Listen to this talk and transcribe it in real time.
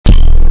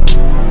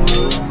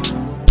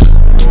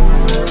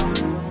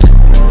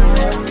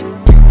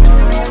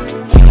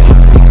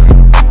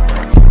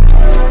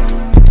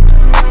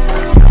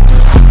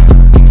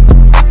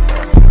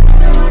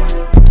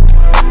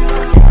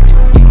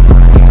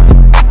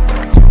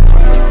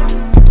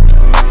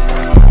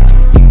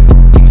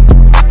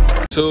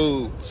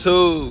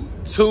Two.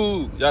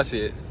 Y'all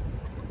see it.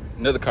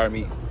 Another car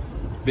meet.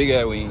 Big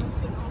ass wing.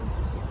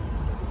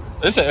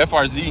 It's a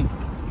FRZ.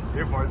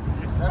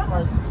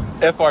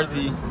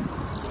 FRZ.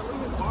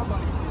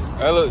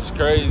 That looks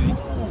crazy.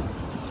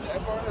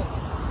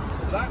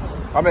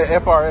 I'm at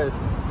FRS.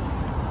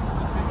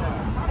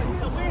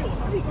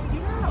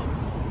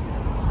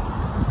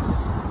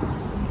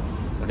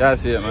 Y'all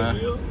see it, man.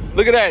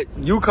 Look at that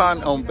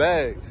Yukon on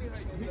bags.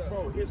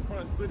 Bro, his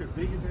front splitter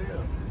big as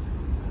hell.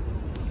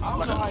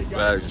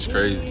 Bags is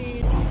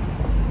crazy.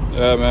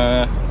 Yeah,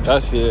 man.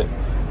 Y'all see it.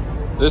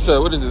 This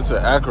what is this?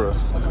 An Acura.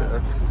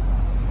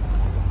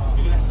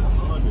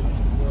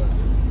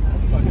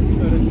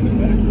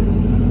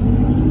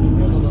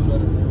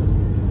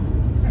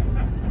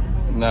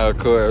 No,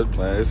 cool. I was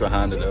playing. It's a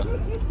Honda though.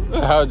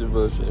 Honda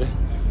bullshit.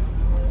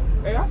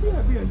 Hey, I seen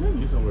that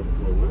BMW somewhere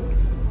before.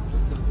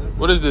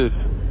 What is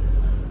this?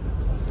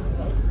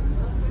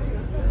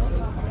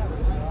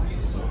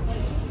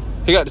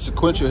 He got the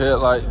sequential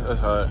headlight.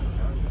 That's hard.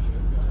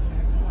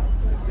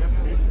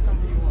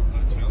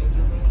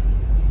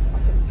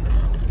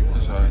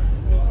 That's hard.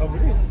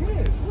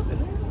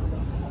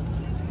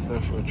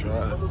 That's for a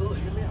drive.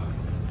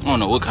 I don't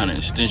know what kind of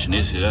extension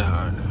this is. That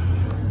hard.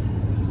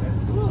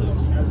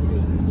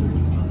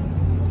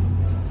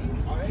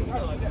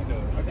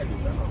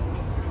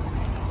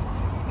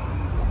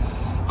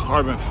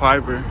 Carbon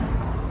fiber.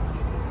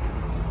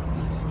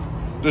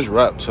 This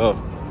wrap tough.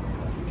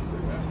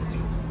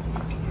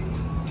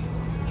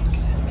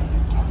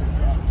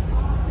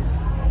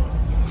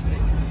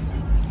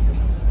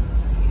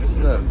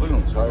 Yeah, look at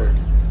him tired.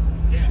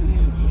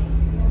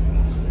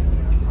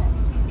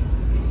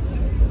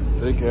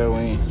 Big ass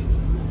wing.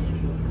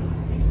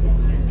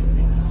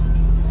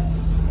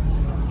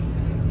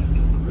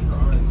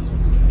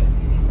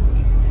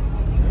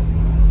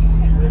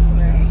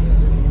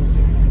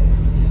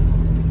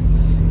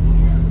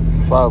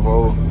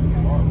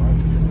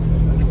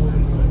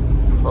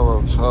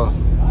 $5.0 tough.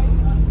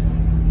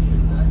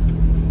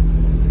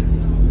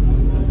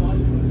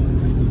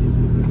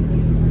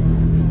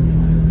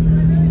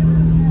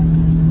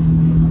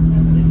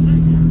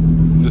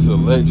 This is a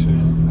Lexus,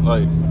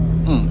 like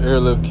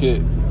airlift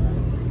kit.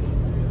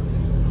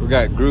 We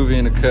got Groovy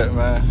in the cut,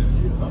 man.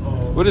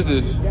 What is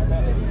this?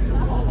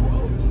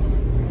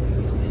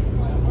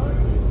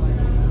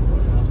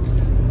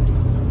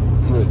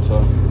 Really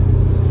tough.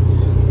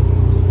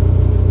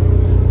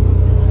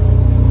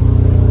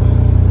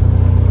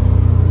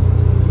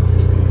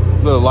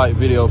 Little light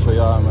video for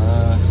y'all,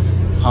 man.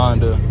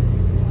 Honda.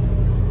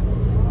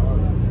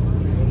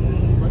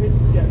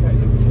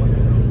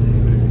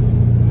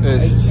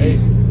 ST.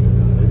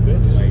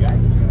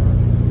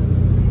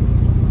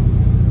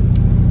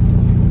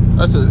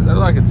 That's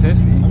like a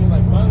 10-speed. I mean,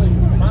 like finally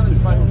somebody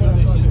did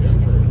this shit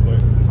different,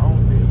 but I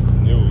don't think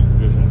it was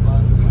this one.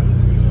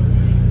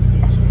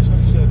 I swear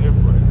they said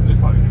airport. They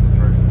probably did it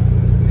first.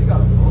 They got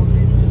a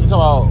phone. You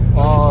talking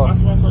about? I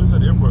swear I saw this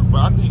at the airport,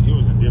 but I think it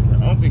was a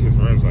different. I don't think his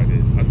rims like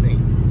this. I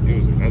think it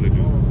was another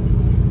dude.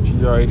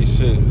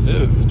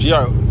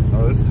 GR86.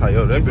 Oh, this is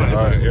Toyota. That been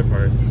hard. Air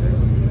fryer.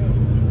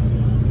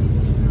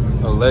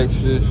 A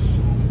Lexus.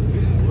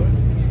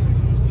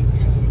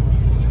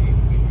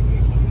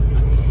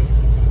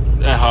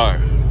 That hard.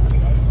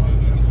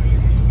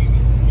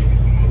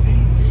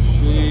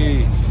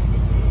 Jeez.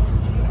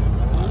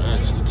 Oh,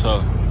 that's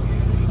tough.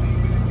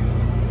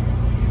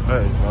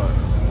 That is hard.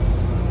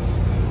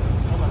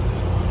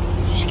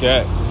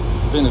 Scat. I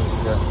think it's a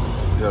Scat.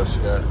 Yeah,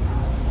 Scat.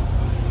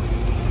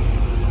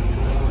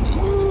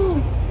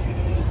 Woo.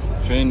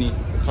 Fendi.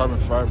 Carbon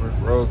fiber.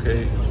 Roll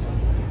cage.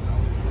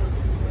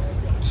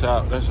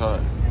 Top. That's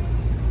hard.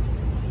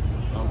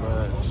 No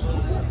bags.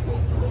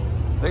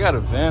 They got a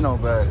van on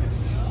bags.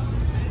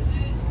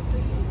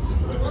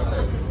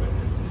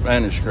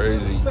 Man, it's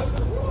crazy.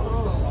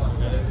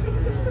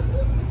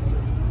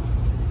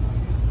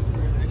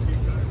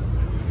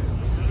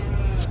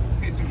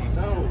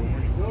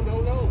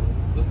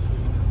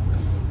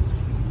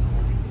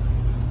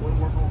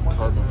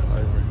 Carbon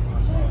fiber.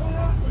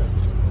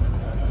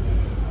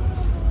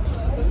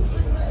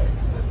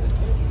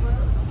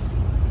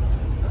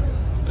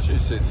 That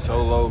shit sits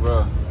so low,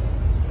 bro.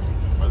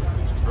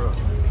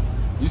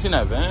 You seen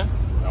that van?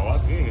 No, I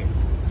seen it.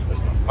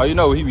 Oh, you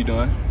know what he be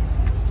doing?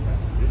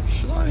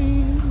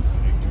 Shine.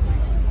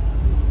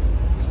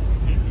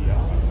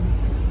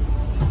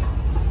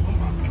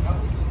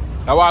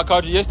 That's why I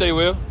called you yesterday,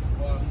 Will.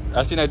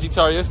 I seen that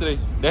GTR yesterday.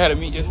 They had a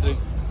meet yesterday.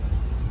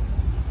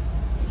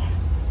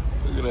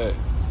 Look at that.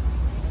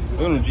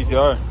 Look at the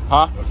GTR.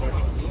 Huh?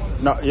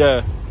 No,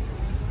 yeah.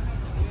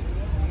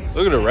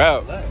 Look at the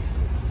route.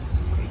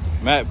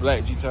 Matte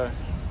black GTR.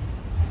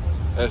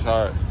 That's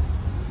hard.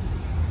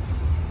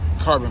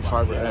 Carbon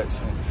fiber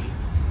accents.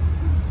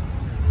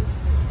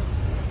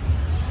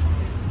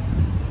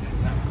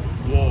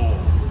 Whoa.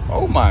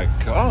 Oh my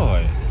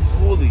God.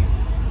 Holy.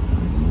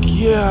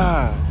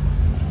 Yeah.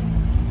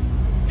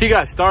 He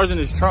got stars in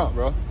his trunk,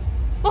 bro.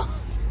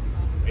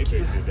 They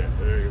did that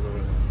very well.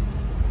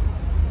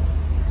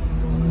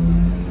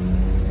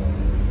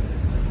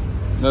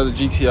 Another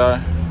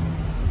GTI.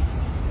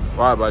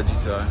 Fired by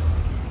GTI.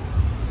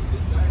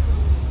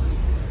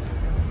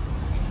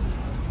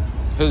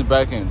 His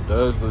back end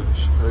does look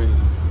crazy.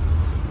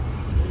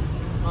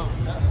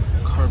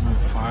 Carbon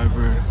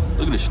fiber.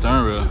 Look at the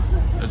stern rail.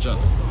 That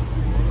junk.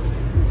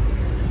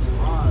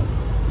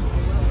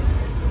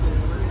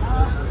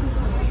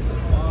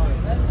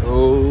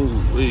 Oh,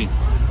 wait.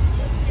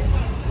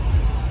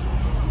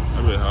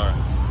 That bit hard.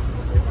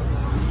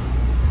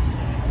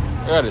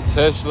 I got a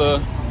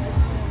Tesla.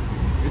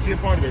 Is he a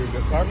part of the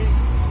target?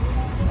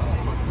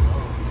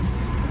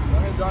 Go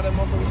ahead, draw that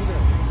motherfucker either.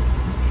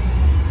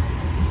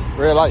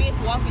 Red light.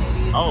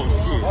 Oh,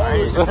 shit.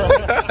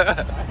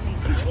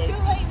 It's too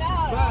late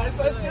now. Nah, it's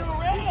still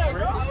red,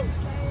 bro.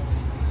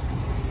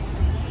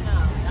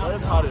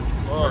 That's hot as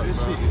fuck,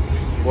 bro.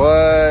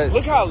 What?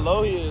 Look how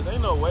low he is.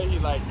 Ain't no way he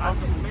like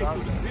comfortably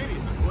through the city.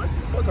 What?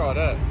 Fuck all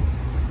that.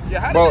 Yeah,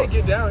 how Bro, did they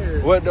get down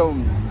here? What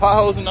them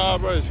potholes and all,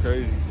 bro? It's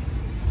crazy.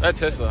 That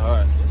Tesla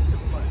hard.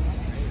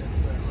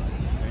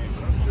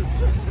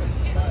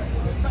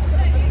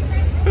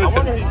 I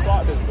wonder if he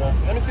swapped this, bro.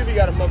 Let me see if he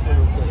got him up there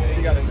real quick. If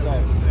he got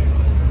exhaust.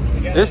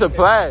 It's a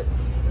plaid.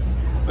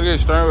 Look at the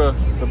stern wheel.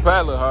 The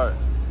plaid look hard.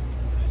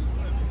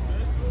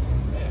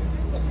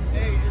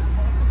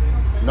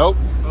 Nope.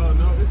 Oh,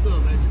 no, it's still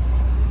amazing.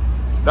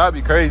 That'd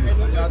be crazy.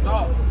 Yeah, I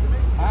thought.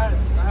 I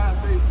had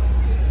faith.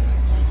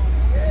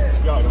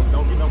 Y'all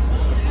don't get no.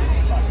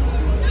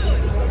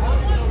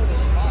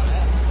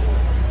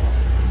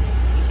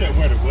 You said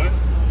where the what?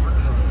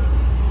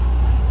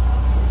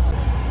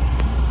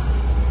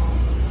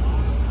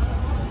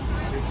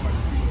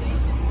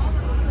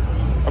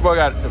 I probably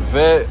got a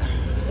vet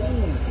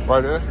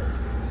right there.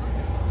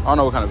 I don't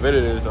know what kind of vet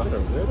it is though.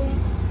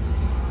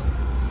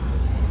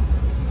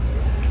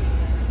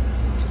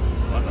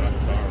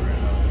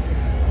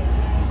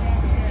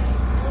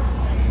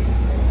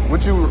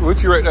 What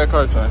you rate that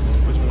car, son?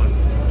 Which one?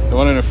 The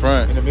one in the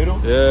front. In the middle?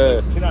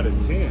 Yeah. 10 out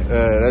of 10.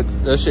 Yeah,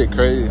 that shit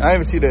crazy. I didn't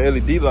even see the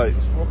LED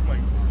lights.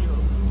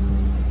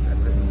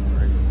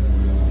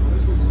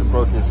 It's a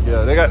broke his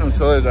scale. They got them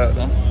toys out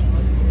though.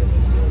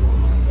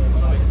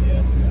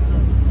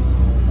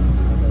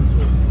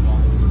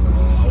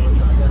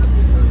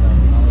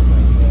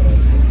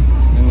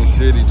 In the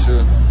city too.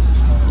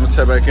 I'm gonna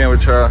tap back in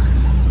with y'all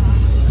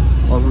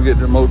once we get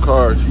the more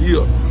cars.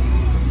 Yeah.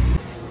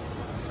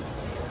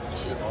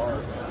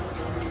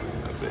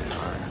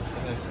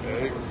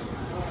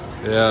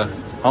 Yeah,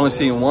 I only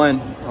seen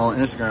one on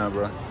Instagram,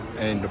 bro.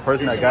 And the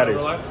person that got it,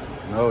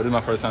 no, this is my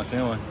first time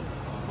seeing one.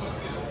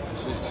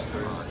 This shit's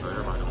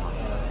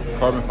crazy.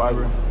 Carbon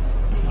fiber.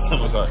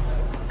 What's up?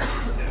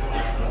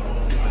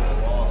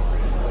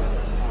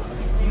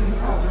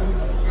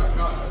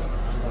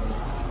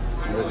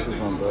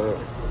 Lexus on bad.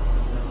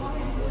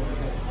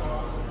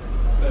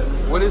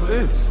 What is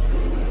this?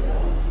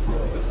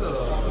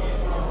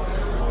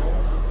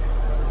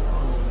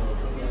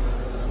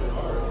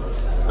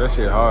 That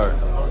shit hard.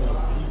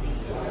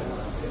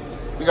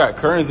 We got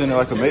curtains in there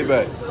like a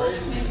Maybach.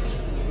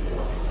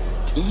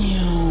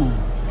 Damn.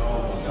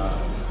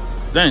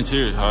 That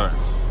interior is hard.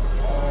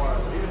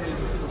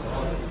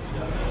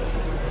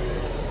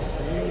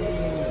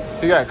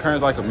 He got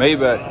curtains like a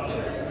Maybach.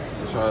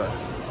 It's hard.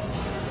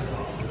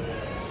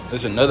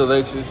 There's another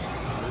Lexus.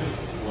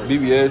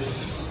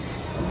 BBS.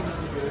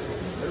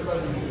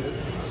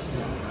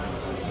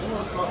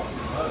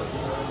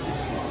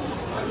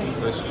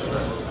 Lexus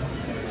strap.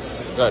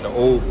 Got the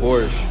old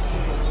Porsche.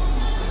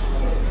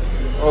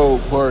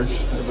 Old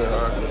Porsche. A bit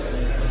hard.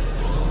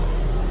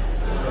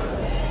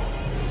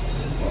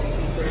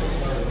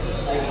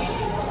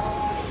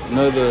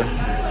 Another,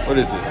 what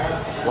is it?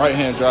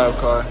 Right-hand drive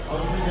car.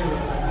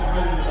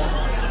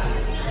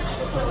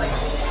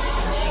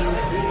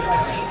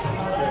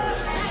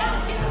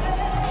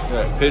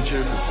 Got a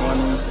picture for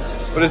 20.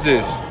 What is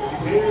this?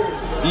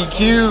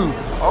 EQ.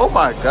 Oh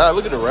my God,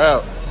 look at the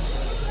route.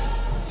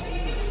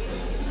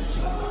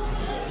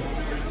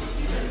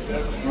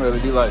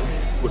 LED light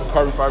with a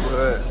carbon fiber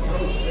head.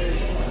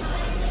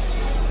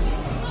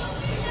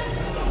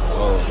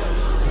 Oh,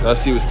 I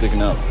see what's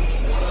sticking out.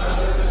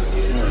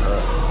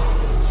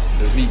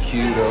 The VQ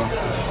though.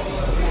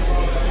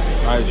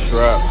 Nice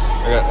strap.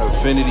 I got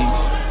Affinities.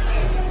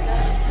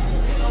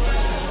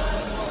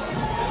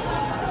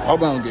 I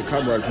hope I don't get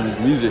copyrighted from this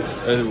music.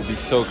 That would be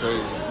so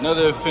crazy.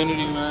 Another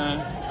Affinity,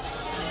 man.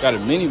 Got a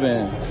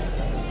minivan.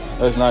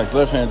 That's nice.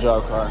 Left-hand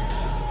drive car.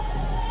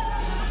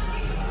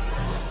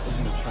 What's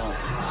in the trunk?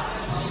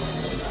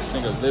 I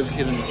think a live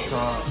kit in the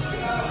trunk.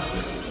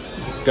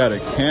 Got a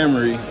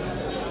Camry.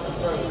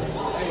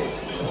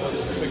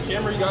 If the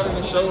Camry got in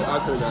the show, I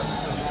could have gotten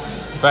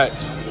it.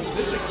 Facts.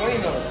 This shit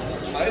clean though.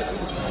 Nice.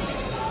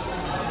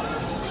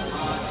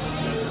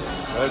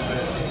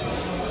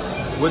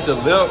 With the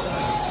lip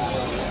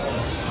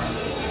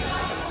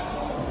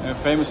and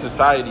Famous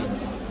Society.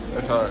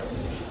 That's hard.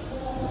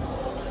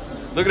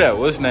 Look at that.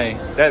 What's his name?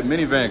 That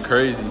minivan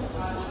crazy.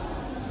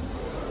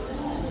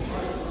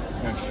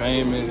 And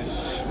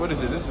Famous. What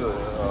is it? This is a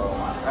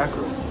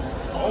Acura.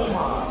 Oh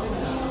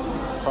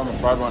my. Carbon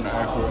fiber on the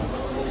Acura.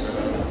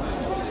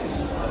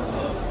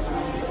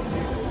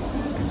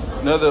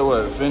 Another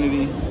what?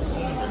 Infinity.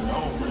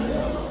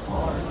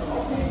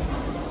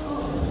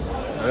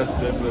 That's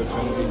definitely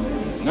Infinity.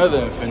 Another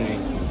Infinity.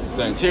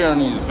 The interior on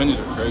these Infinities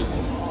are crazy.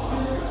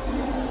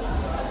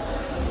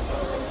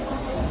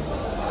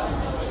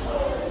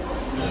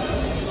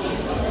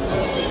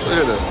 Look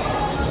at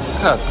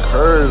that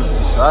curve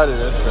beside it.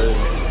 That's crazy.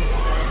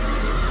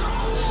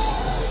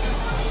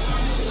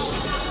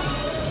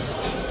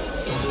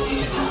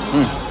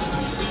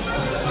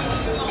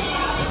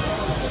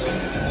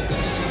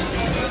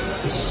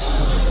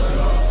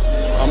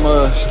 I'm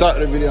gonna start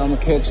the video. I'm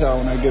gonna catch y'all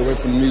when I get away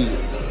from the music.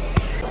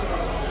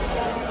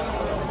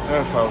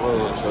 That 5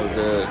 looks so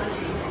good.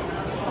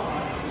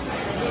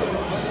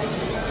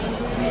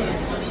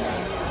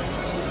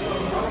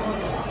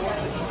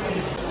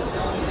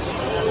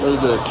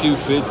 There's the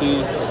Q50,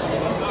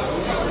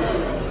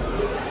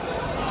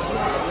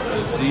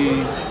 the Z.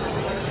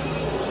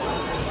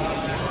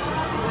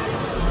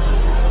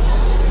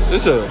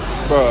 This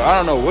bro, I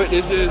don't know what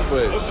this is,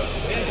 but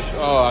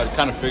oh, I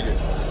kind of figured.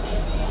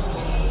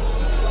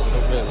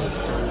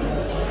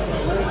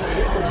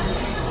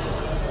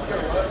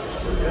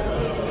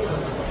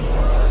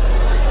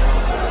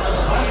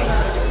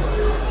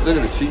 Look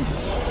at the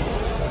seats.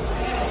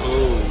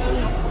 Oh.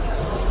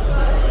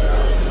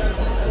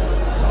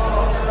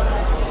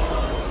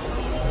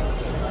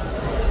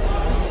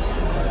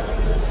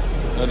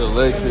 Another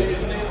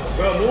Lexus.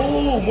 Bro,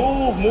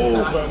 move,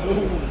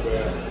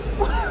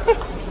 bro.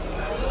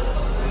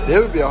 It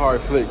would be a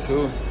hard flick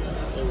too.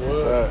 It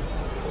would.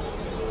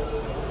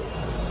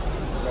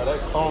 Now that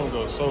cone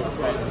goes so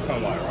fast, it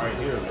come like right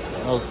here.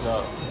 No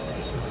cap.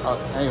 I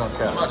ain't gonna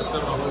cap. I'm about to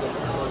set my hood.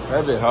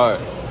 That bit hard.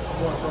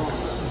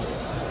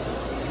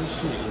 This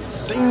shit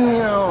is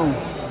Damn.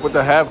 With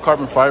the half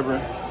carbon fiber.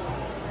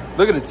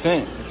 Look at the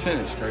tint. The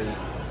tint is crazy.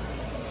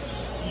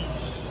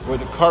 With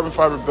the carbon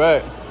fiber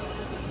back.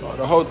 Oh,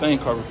 the whole thing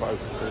carbon fiber.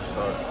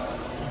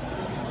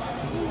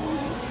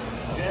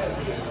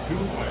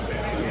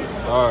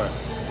 All right.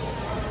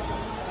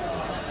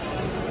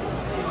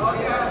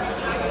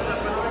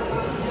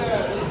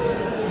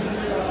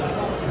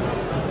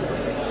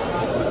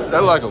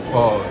 That like a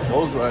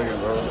Volkswagen,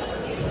 bro.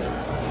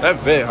 That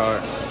vet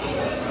hard.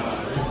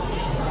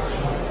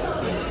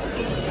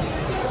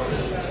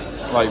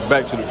 Like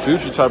Back to the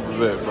Future type of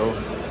vet, bro.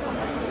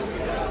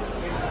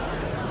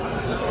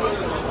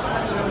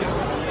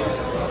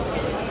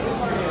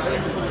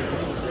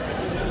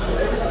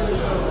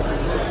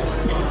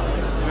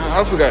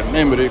 I forgot the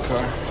name of that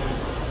car.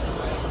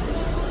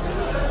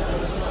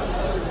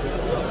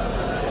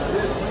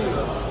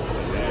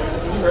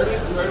 You heard it?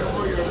 You heard it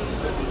before?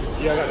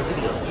 Yeah, I got the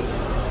video.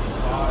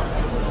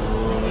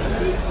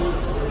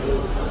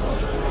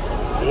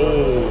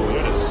 Oh,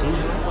 that is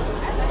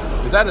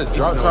super. Is that a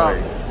drop top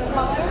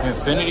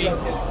Infinity?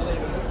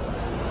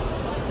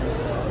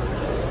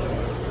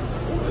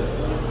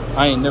 I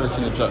ain't never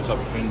seen a drop top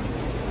Infinity.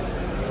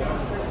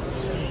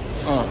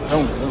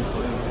 Don't.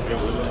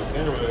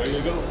 There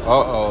you go.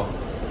 Uh-oh.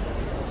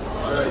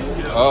 Alright, you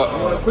get up. Uh-oh.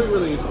 You want a quick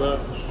release, bro?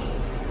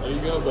 There you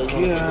go,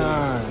 baby.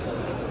 God.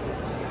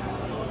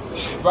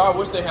 Bro, I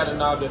wish they had a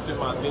knob that fit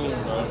my theme,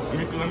 bro. Let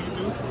me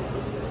do.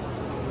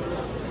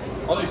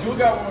 Oh, they do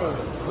got one.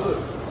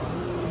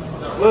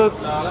 Look.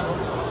 Nah, that one.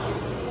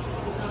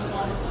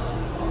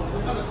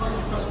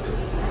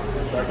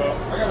 Back up.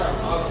 I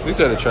got We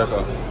said a check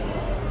off.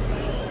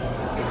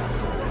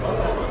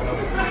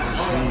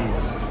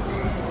 Jeez.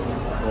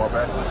 Fall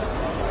back.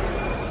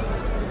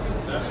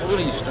 Look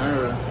at these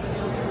stern.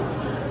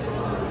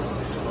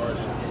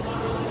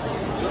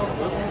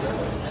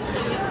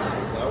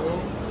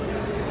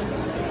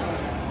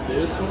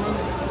 this one.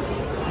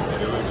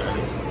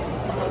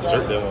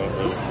 Jerk that one,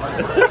 bro.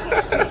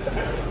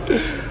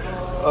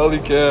 Holy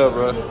cow,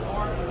 bro.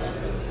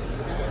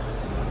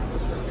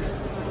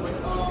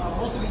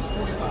 Most of these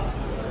 25.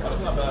 Oh,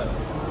 that's not bad.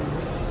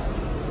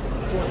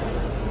 20.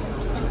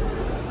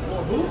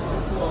 More boost?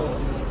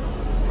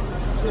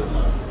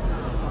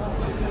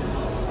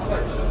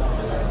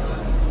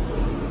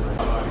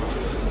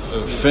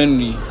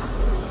 Infinity.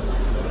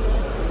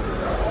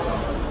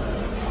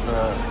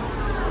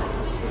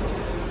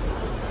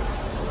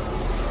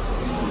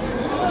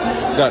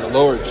 Got a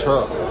lower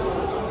truck.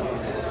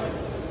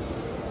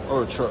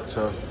 Lower truck,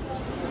 so.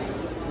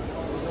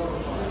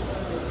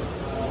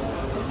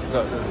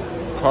 Got the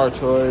car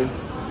toy.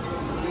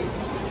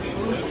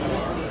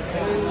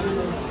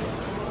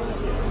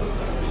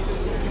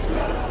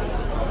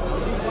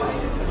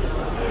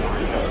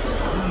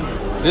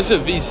 This is a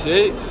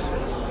V6.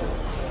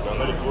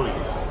 Another 40.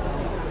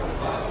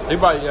 He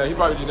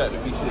probably just got the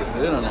V6.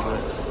 They don't know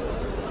that.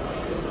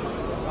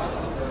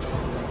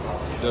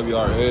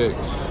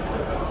 WRX.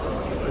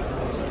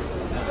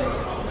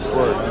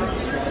 Ford.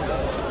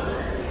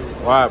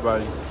 Wide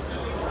body.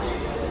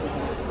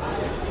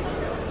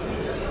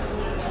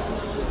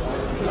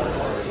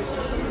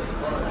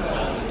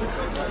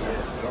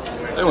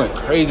 They went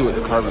crazy with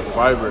the carbon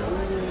fiber.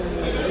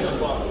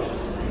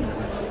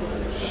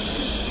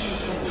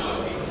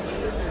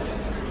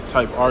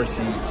 type R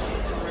seats.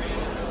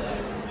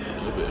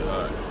 A little bit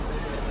hard.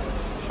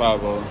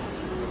 5.0.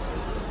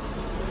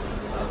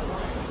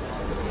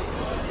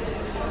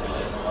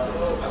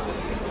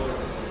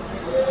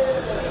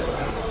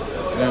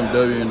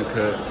 BMW in the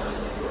cut.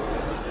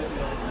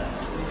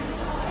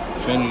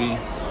 Infiniti,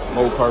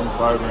 Mo carbon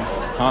fiber,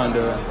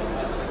 Honda,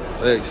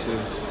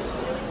 Lexus.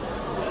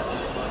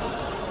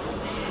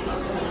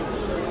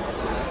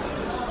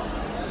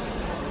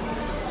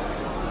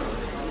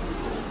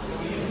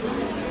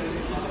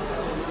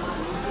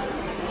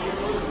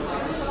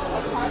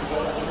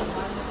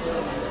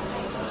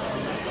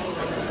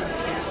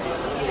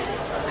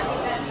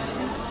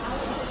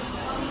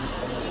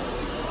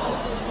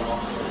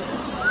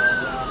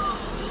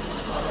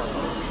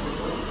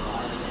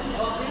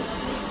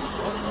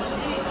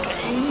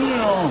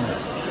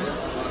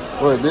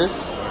 What, this?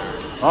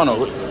 I don't know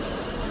what this is.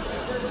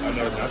 I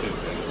know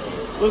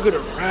nothing. Look at the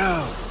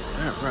route.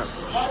 That route.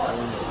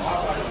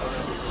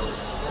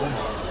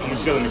 I'm gonna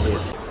show you the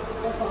board.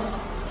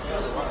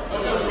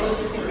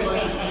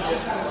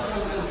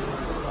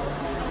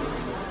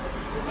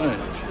 Man,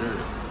 sure.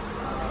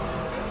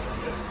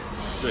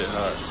 Bit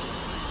hard.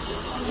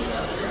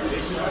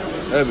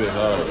 That bit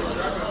hard.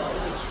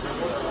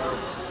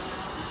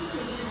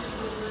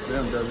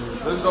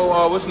 BMW. Let's go,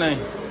 what's the name?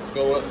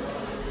 Go up.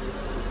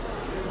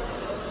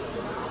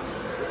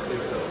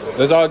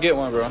 Let's all get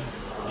one, bro.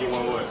 Get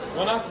one what?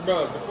 When I said,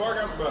 bro, before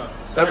I got, bro.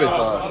 That bit's I'm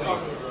hard.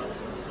 talking to you, bro.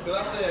 Because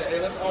I said, hey,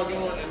 let's all get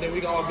one, and then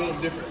we can all build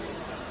them different.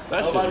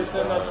 That shit Nobody is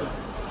said hard. nothing.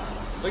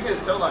 Look at his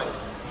taillights.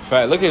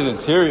 Fact, look at his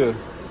interior.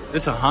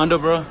 This a Honda,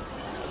 bro. Ooh,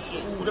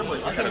 that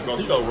place. I gotta go.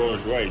 He go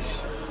Rolls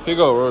Royce. Here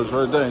go Rolls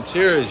Royce. The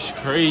interior is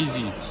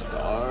crazy.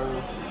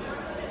 Stars.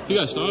 He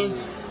got stars?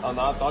 Oh,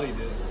 no, I thought he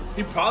did.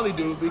 He probably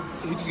do, but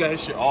he just got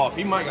his shit off.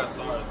 He might got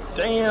stars.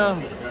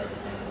 Damn.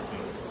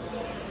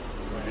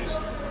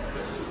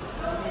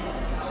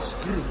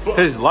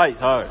 His lights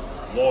hard.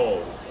 Whoa.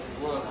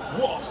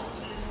 Whoa.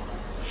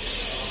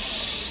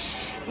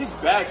 His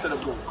bag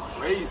setup go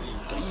crazy.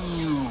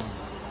 Damn.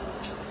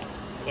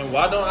 And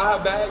why don't I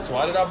have bags?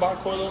 Why did I buy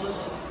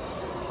coilovers?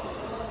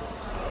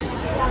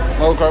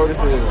 Mo car,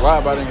 this is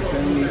wide body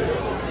Infiniti.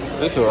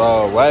 This is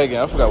a wagon.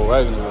 I forgot what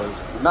wagon it was.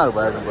 Not a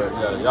wagon, but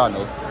yeah, y'all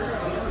know.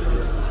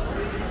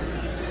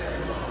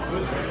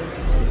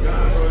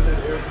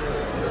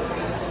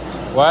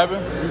 What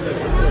happened?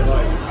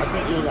 I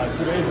think it was like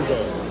 2 days ago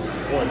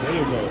or a day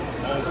ago.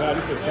 Oh God,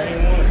 it's the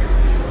same one.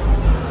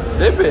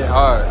 They bit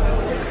hard.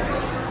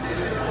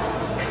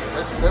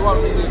 They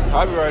want me to get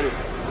copyrighted.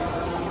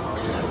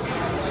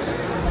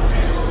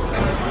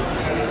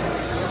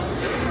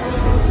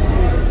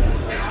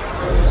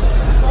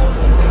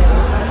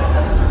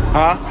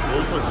 Huh? Are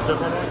we supposed to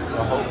step on that?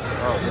 I hope.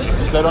 Oh,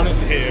 you stepped on it?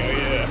 Hell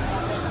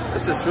yeah.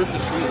 It's a Swisher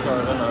Street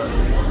car.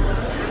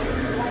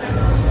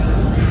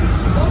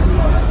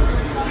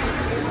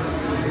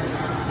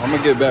 I'm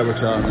gonna get back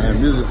with y'all, man.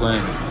 Music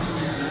playing.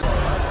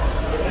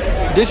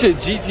 This is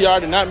GTR.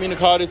 Did not mean to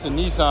call this a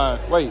Nissan.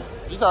 Wait,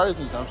 GTR is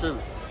Nissan. I'm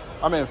tripping.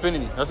 I mean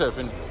Infiniti. That's an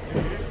Infiniti.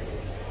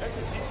 That's a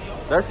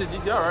GTR. That's a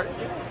GTR,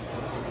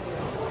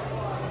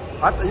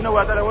 right? You know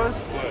what I thought it was?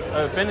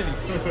 Infiniti.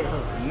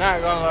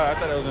 Not gonna lie, I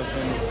thought it was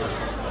Infiniti.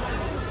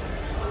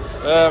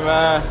 Yeah,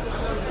 man.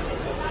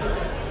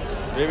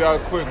 Maybe I'll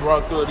quick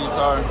walk through these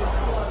cars.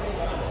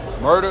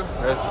 Murder?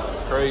 That's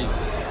crazy.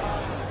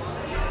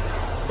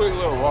 Quick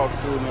little walk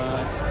through,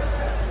 man.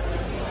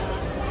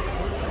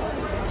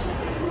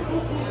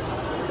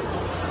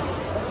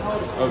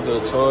 Of the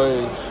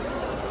toys.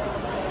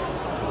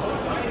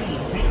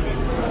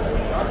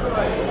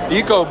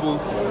 EcoBlue.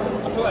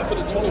 I feel like for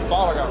the 25,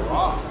 I got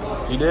robbed.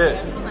 He did.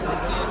 He did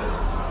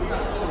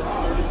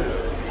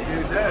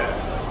his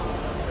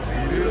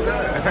He did his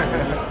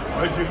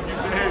I just keep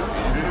saying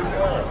he did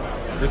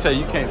his They say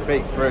you can't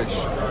fake fresh.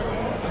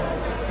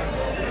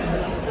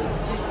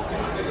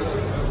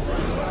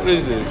 What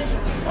is this?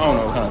 I don't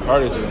know what kind of car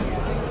this is.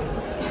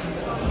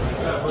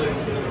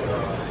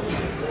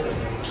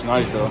 It's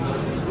nice though.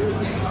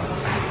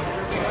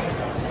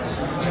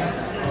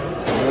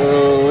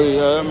 Oh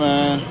yeah,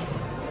 man.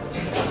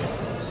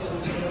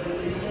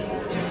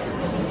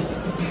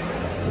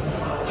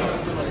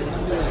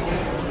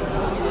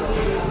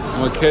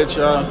 I'm gonna catch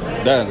y'all.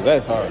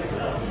 That's hard.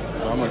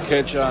 I'm gonna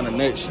catch y'all in the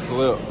next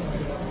clip.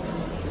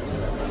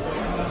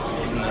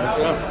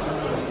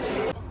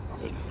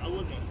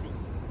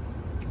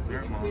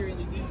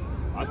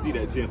 I see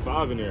that Gen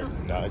 5 in there.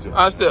 Nah, just,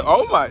 I still,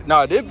 oh my,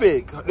 nah, this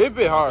bit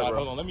hard, bro.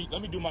 hold on, let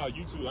me do my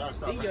YouTube. All right,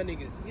 stop. These young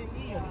niggas.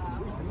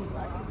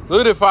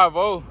 Look at this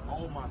 5.0.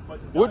 Oh my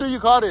fucking What God. do you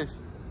call this?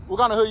 What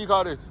kind of hood you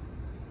call this?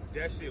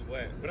 That shit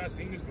whack. But I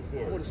seen this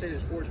before. I would have said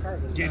it's Forged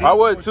Carbon. Yeah, it I is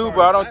would Forged too, carbon.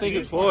 but I don't That think is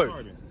it's Forged.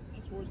 carbon.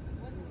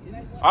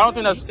 I don't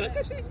think You that's, touch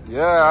that shit?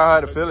 yeah, I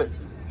had to feel it.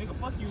 Nigga,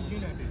 fuck you if you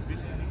that bitch.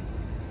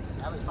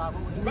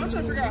 Bro, I'm trying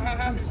to figure out how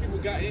half these people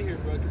got in here,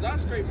 bro. Because I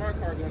scraped my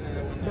car going in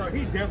there one Bro, night.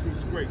 he definitely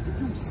scraped. Did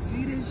you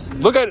see this shit?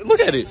 Look at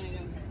it.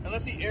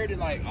 Unless he aired it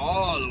like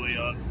all the way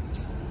up.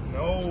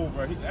 No,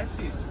 bro. That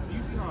shit's,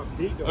 you see how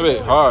big the A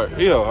bit hard.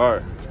 He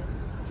hard.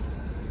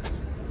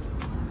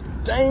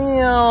 Damn.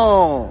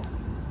 Yo,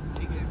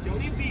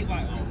 they beat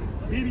like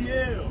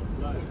BBL.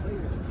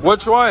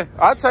 Which one?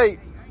 I think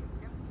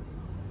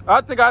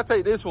I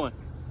take this one.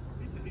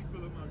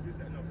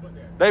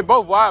 They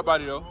both wide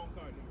body though.